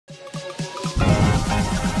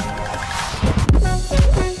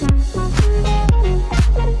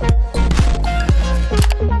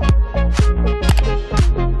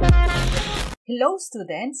Hello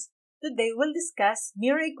students! Today we'll discuss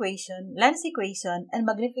mirror equation, lens equation, and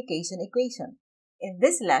magnification equation. In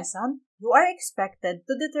this lesson, you are expected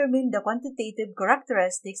to determine the quantitative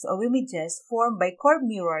characteristics of images formed by curved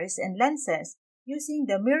mirrors and lenses using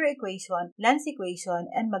the mirror equation, lens equation,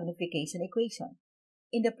 and magnification equation.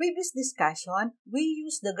 In the previous discussion, we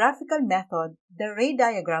used the graphical method, the ray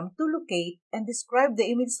diagram, to locate and describe the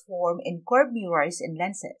image formed in curved mirrors and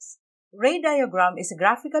lenses. Ray diagram is a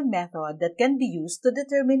graphical method that can be used to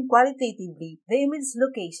determine qualitatively the image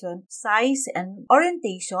location, size, and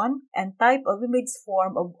orientation, and type of image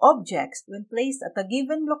form of objects when placed at a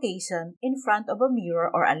given location in front of a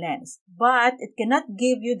mirror or a lens. But it cannot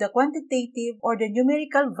give you the quantitative or the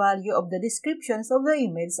numerical value of the descriptions of the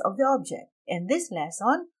image of the object. In this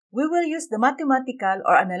lesson, we will use the mathematical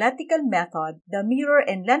or analytical method, the mirror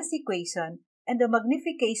and lens equation, and the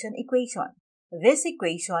magnification equation. These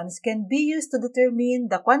equations can be used to determine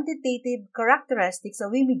the quantitative characteristics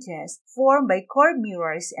of images formed by curved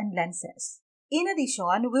mirrors and lenses. In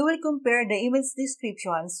addition, we will compare the image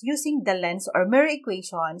descriptions using the lens or mirror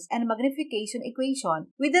equations and magnification equation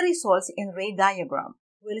with the results in ray diagram.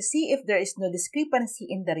 We'll see if there is no discrepancy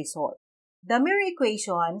in the result. The mirror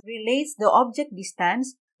equation relates the object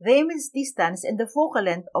distance, the image distance, and the focal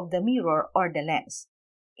length of the mirror or the lens.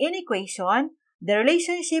 In equation, the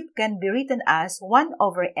relationship can be written as 1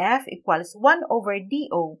 over f equals 1 over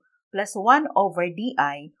do plus 1 over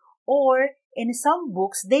di, or in some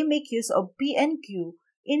books, they make use of p and q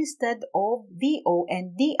instead of do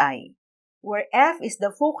and di, where f is the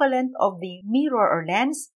focal length of the mirror or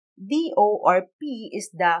lens, do or p is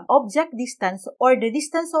the object distance or the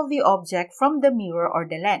distance of the object from the mirror or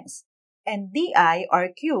the lens, and di or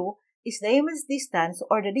q is the image distance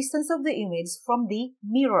or the distance of the image from the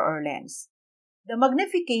mirror or lens. The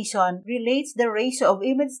magnification relates the ratio of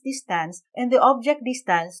image distance and the object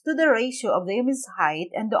distance to the ratio of the image height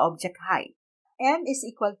and the object height. M is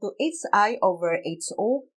equal to hi over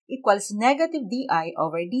ho equals negative di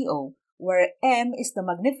over do, where m is the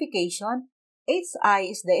magnification, hi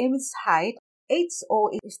is the image height, ho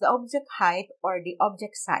is the object height or the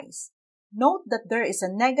object size. Note that there is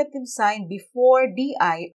a negative sign before di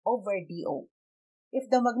over do. If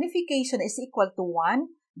the magnification is equal to 1,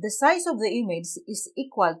 the size of the image is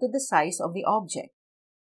equal to the size of the object.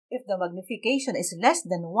 If the magnification is less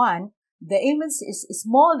than 1, the image is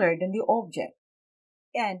smaller than the object.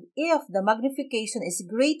 And if the magnification is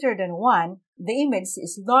greater than 1, the image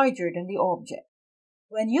is larger than the object.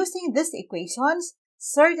 When using these equations,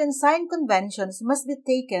 certain sign conventions must be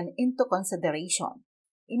taken into consideration.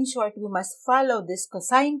 In short, we must follow this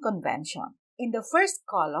sign convention. In the first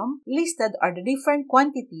column, listed are the different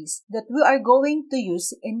quantities that we are going to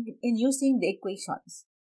use in using the equations.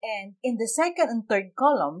 And in the second and third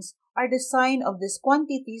columns are the sign of these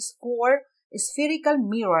quantities for spherical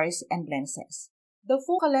mirrors and lenses. The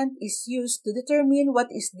focal length is used to determine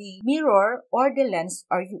what is the mirror or the lens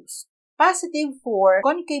are used. Positive for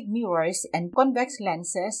concave mirrors and convex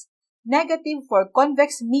lenses, negative for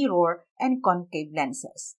convex mirror and concave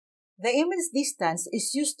lenses. The image distance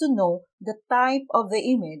is used to know the type of the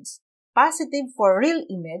image, positive for real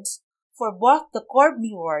image for both the curved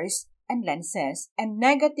mirrors and lenses, and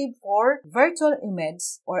negative for virtual image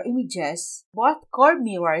or images, both curved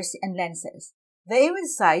mirrors and lenses. The image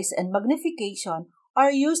size and magnification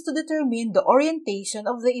are used to determine the orientation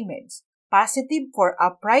of the image, positive for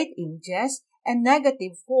upright images and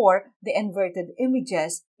negative for the inverted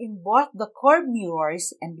images in both the curved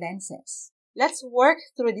mirrors and lenses. Let's work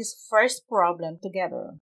through this first problem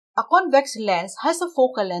together. A convex lens has a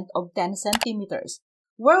focal length of 10 centimeters.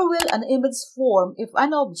 Where will an image form if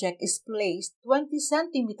an object is placed 20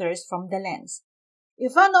 centimeters from the lens?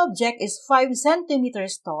 If an object is 5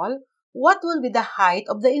 centimeters tall, what will be the height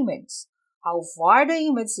of the image? How far the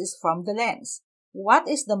image is from the lens? What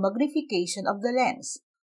is the magnification of the lens?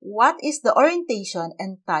 What is the orientation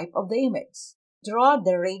and type of the image? Draw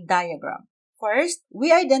the ray diagram. First,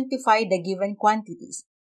 we identify the given quantities.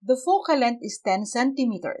 The focal length is 10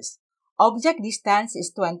 centimeters, object distance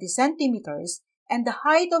is 20 centimeters, and the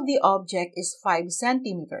height of the object is 5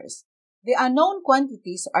 centimeters. The unknown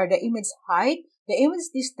quantities are the image height, the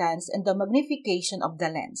image distance, and the magnification of the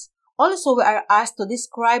lens. Also, we are asked to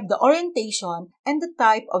describe the orientation and the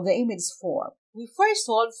type of the image form. We first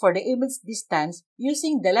solve for the image distance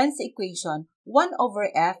using the lens equation 1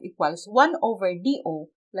 over f equals 1 over do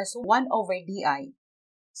plus 1 over di.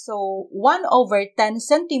 So, 1 over 10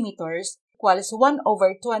 centimeters equals 1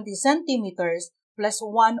 over 20 centimeters plus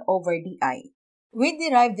 1 over di. We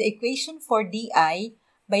derive the equation for di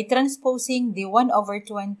by transposing the 1 over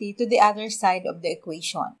 20 to the other side of the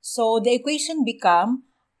equation. So, the equation become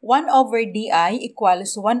 1 over di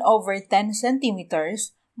equals 1 over 10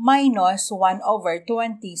 centimeters minus 1 over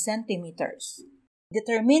 20 centimeters.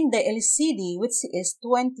 Determine the LCD, which is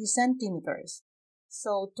 20 centimeters.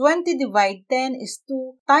 So 20 divided 10 is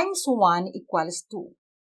 2 times 1 equals 2.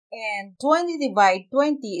 And 20 divided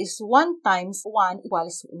 20 is 1 times 1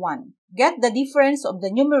 equals 1. Get the difference of the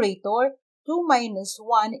numerator. 2 minus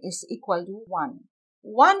 1 is equal to 1.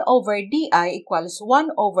 1 over di equals 1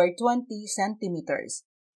 over 20 centimeters.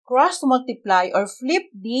 Cross multiply or flip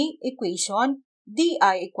the equation. Di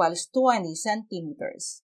equals 20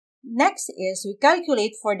 centimeters. Next is we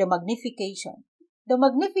calculate for the magnification. The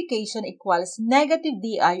magnification equals negative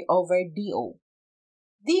di over do.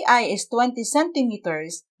 Di is 20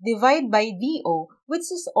 centimeters divided by do,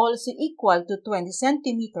 which is also equal to 20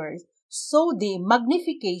 centimeters, so the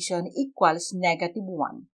magnification equals negative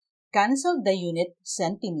 1. Cancel the unit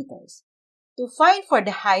centimeters. To find for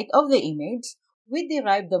the height of the image, we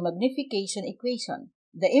derive the magnification equation.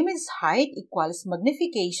 The image height equals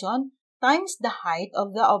magnification times the height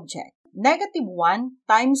of the object. Negative 1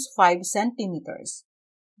 times 5 centimeters.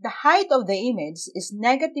 The height of the image is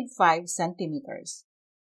negative 5 centimeters.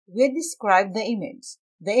 We describe the image.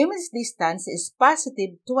 The image distance is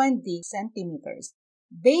positive 20 centimeters.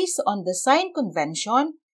 Based on the sign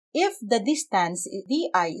convention, if the distance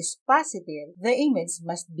di is positive, the image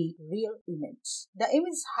must be real image. The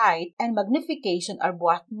image height and magnification are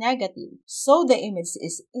both negative, so the image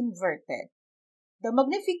is inverted. The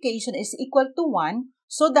magnification is equal to 1,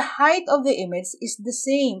 so the height of the image is the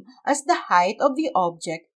same as the height of the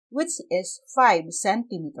object, which is 5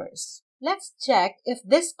 centimeters. Let's check if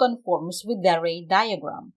this conforms with the ray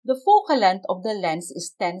diagram. The focal length of the lens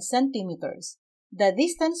is 10 centimeters. The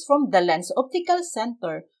distance from the lens optical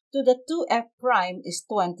center to the 2F' is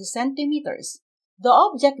 20 centimeters. The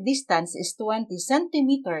object distance is 20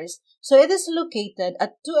 centimeters, so it is located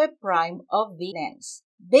at 2F' of the lens.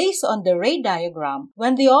 Based on the ray diagram,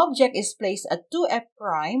 when the object is placed at 2F',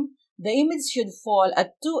 the image should fall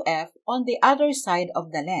at 2F on the other side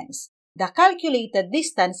of the lens. The calculated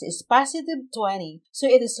distance is positive 20, so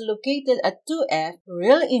it is located at 2F,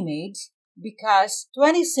 real image, because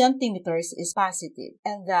 20 centimeters is positive,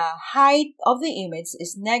 and the height of the image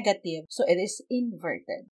is negative, so it is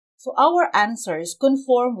inverted. So our answers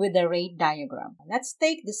conform with the ray diagram. Let's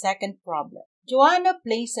take the second problem. Joanna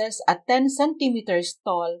places a 10 centimeters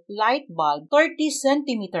tall light bulb 30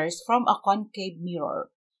 centimeters from a concave mirror.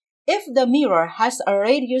 If the mirror has a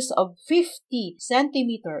radius of 50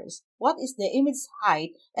 centimeters, what is the image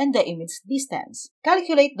height and the image distance?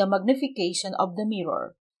 Calculate the magnification of the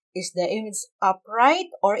mirror. Is the image upright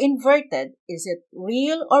or inverted? Is it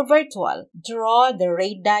real or virtual? Draw the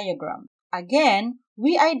ray diagram. Again,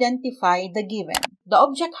 we identify the given. The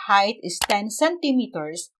object height is 10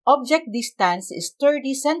 centimeters, object distance is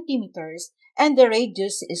 30 centimeters, and the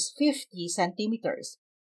radius is 50 centimeters.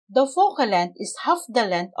 The focal length is half the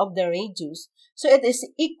length of the radius, so it is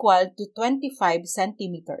equal to 25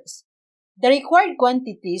 centimeters. The required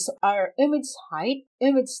quantities are image height,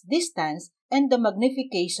 image distance, and the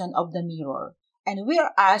magnification of the mirror. And we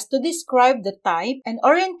are asked to describe the type and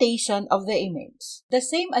orientation of the image. The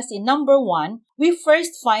same as in number 1, we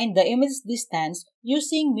first find the image distance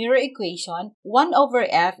using mirror equation 1 over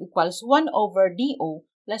f equals 1 over do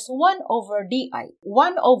plus 1 over di.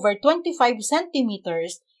 1 over 25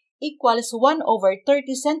 centimeters equals 1 over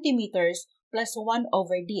 30 centimeters plus 1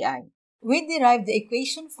 over di. We derive the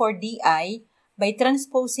equation for di by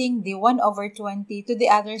transposing the 1 over 20 to the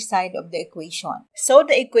other side of the equation. So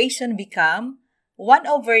the equation becomes 1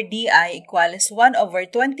 over di equals 1 over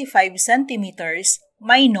 25 centimeters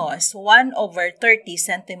minus 1 over 30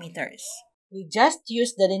 centimeters. We just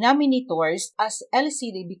use the denominators as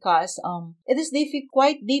LCD because it is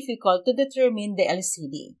quite difficult to determine the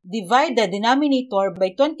LCD. Divide the denominator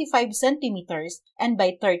by 25 centimeters and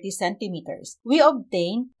by 30 centimeters. We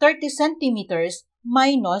obtain 30 centimeters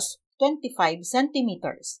minus 25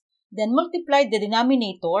 centimeters. Then multiply the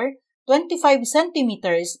denominator. 25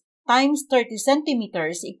 centimeters times 30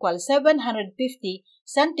 centimeters equals 750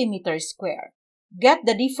 centimeters square. Get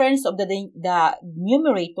the difference of the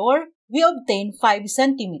numerator. We obtain 5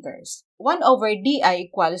 centimeters. 1 over di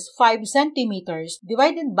equals 5 centimeters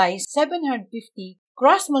divided by 750.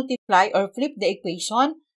 Cross multiply or flip the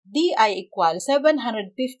equation. di equals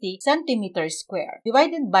 750 centimeters square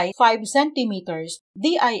divided by 5 centimeters.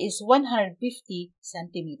 di is 150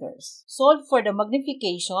 centimeters. Solve for the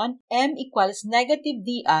magnification. M equals negative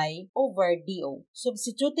di over do.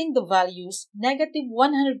 Substituting the values, negative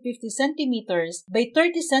 150 centimeters by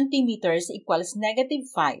 30 centimeters equals negative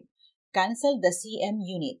 5. Cancel the cm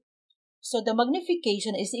unit. So the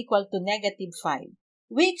magnification is equal to negative 5.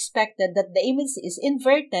 we expected that the image is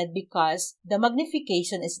inverted because the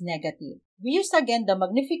magnification is negative. We use again the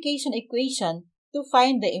magnification equation to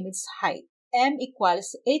find the image height. M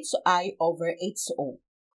equals HI over HO.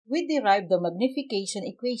 We derive the magnification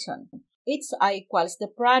equation. HI equals the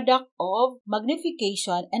product of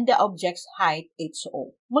magnification and the object's height,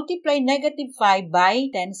 HO. Multiply negative 5 by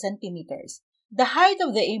 10 centimeters. The height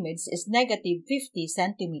of the image is negative 50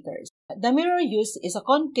 centimeters. The mirror used is a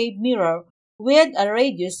concave mirror with a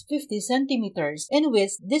radius 50 centimeters, in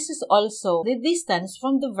which this is also the distance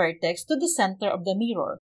from the vertex to the center of the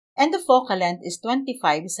mirror, and the focal length is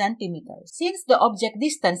 25 centimeters. Since the object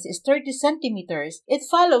distance is 30 centimeters, it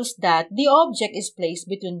follows that the object is placed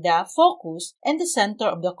between the focus and the center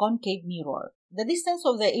of the concave mirror. The distance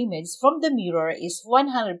of the image from the mirror is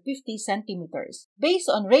 150 centimeters. Based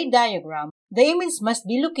on ray diagram, the image must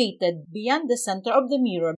be located beyond the center of the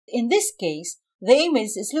mirror. In this case, the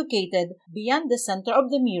image is located beyond the center of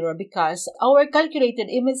the mirror because our calculated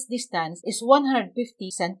image distance is 150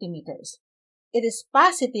 centimeters. It is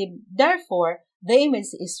positive, therefore, the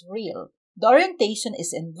image is real. The orientation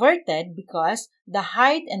is inverted because the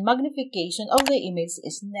height and magnification of the image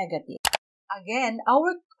is negative. Again,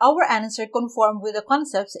 our answer conforms with the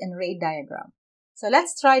concepts in ray diagram. So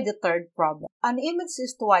let's try the third problem. An image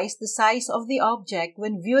is twice the size of the object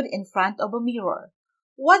when viewed in front of a mirror.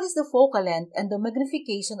 What is the focal length and the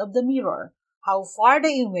magnification of the mirror? How far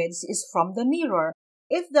the image is from the mirror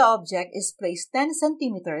if the object is placed 10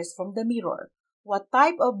 centimeters from the mirror? What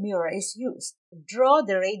type of mirror is used? Draw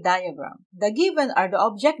the ray diagram. The given are the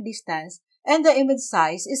object distance and the image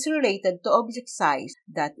size is related to object size.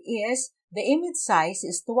 That is, the image size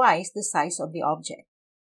is twice the size of the object.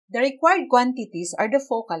 The required quantities are the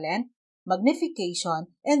focal length, magnification,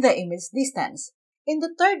 and the image distance. In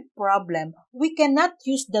the third problem, we cannot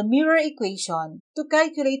use the mirror equation to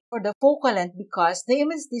calculate for the focal length because the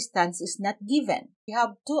image distance is not given. We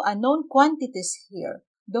have two unknown quantities here,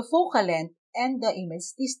 the focal length and the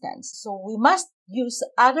image distance. So we must use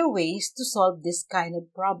other ways to solve this kind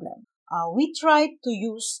of problem. We tried to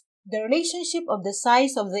use the relationship of the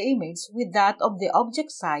size of the image with that of the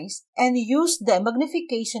object size and use the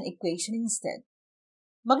magnification equation instead.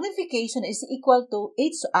 Magnification is equal to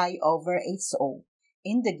HI over HO.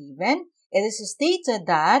 In the given, it is stated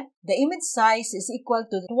that the image size is equal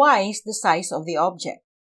to twice the size of the object.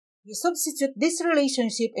 We substitute this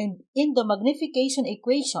relationship in the magnification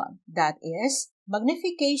equation. That is,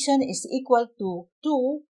 magnification is equal to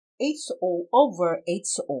 2HO over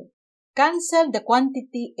HO. Cancel the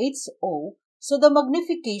quantity HO, so the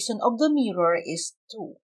magnification of the mirror is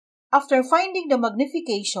 2. After finding the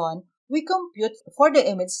magnification, we compute for the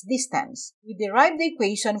image distance. We derive the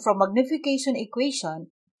equation from magnification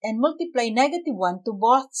equation and multiply negative 1 to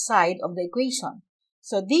both sides of the equation.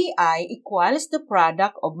 So DI equals the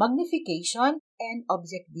product of magnification and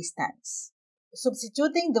object distance.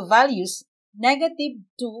 Substituting the values, negative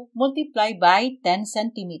 2 multiplied by 10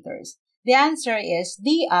 centimeters. The answer is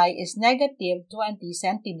DI is negative 20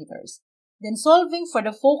 centimeters. Then solving for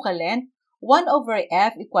the focal length, 1 over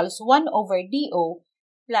F equals 1 over DO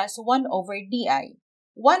plus 1 over DI.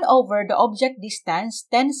 1 over the object distance,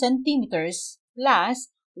 10 centimeters, plus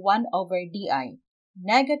 1 over DI,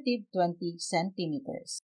 negative 20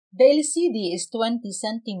 centimeters. The LCD is 20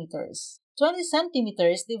 centimeters. 20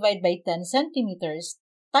 centimeters divided by 10 centimeters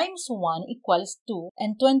times 1 equals 2,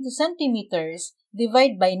 and 20 centimeters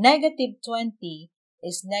divided by negative 20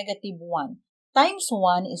 is negative 1. Times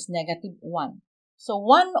 1 is negative 1. So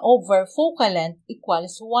 1 over focal length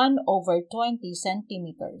equals 1 over 20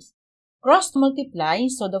 centimeters. Cross multiply,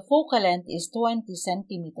 so the focal length is 20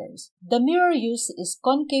 centimeters. The mirror used is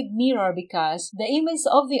concave mirror because the image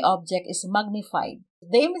of the object is magnified.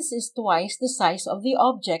 The image is twice the size of the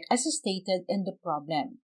object as stated in the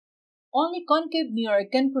problem. Only concave mirror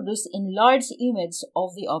can produce enlarged image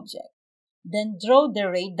of the object. Then draw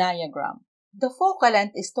the ray diagram. The focal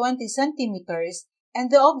length is 20 centimeters and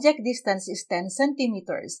the object distance is 10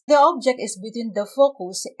 centimeters. The object is between the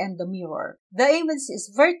focus and the mirror. The image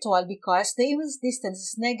is virtual because the image distance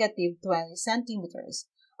is negative 20 centimeters.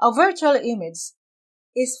 A virtual image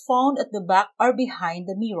is found at the back or behind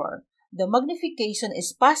the mirror. The magnification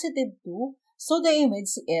is positive 2, so the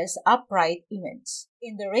image is upright image.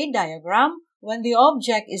 In the ray diagram, when the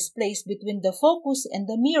object is placed between the focus and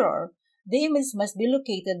the mirror, the image must be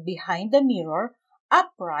located behind the mirror,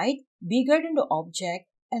 upright, bigger than the object,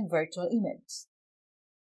 and virtual image.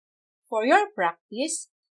 For your practice,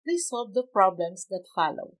 please solve the problems that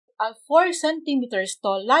follow. A 4 centimeters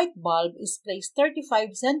tall light bulb is placed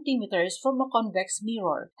 35 centimeters from a convex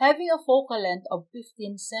mirror, having a focal length of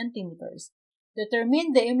 15 centimeters.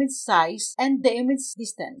 Determine the image size and the image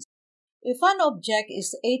distance. If an object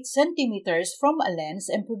is 8 centimeters from a lens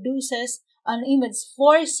and produces an image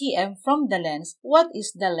 4 cm from the lens, what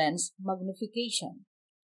is the lens magnification?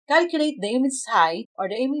 Calculate the image height or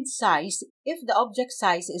the image size if the object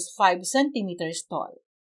size is 5 centimeters tall.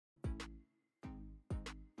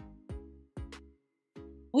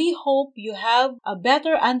 We hope you have a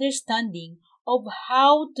better understanding of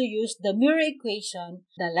how to use the mirror equation,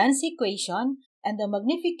 the lens equation, and the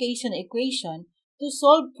magnification equation to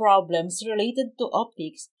solve problems related to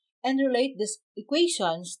optics and relate these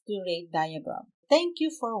equations to ray diagram. Thank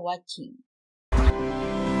you for watching.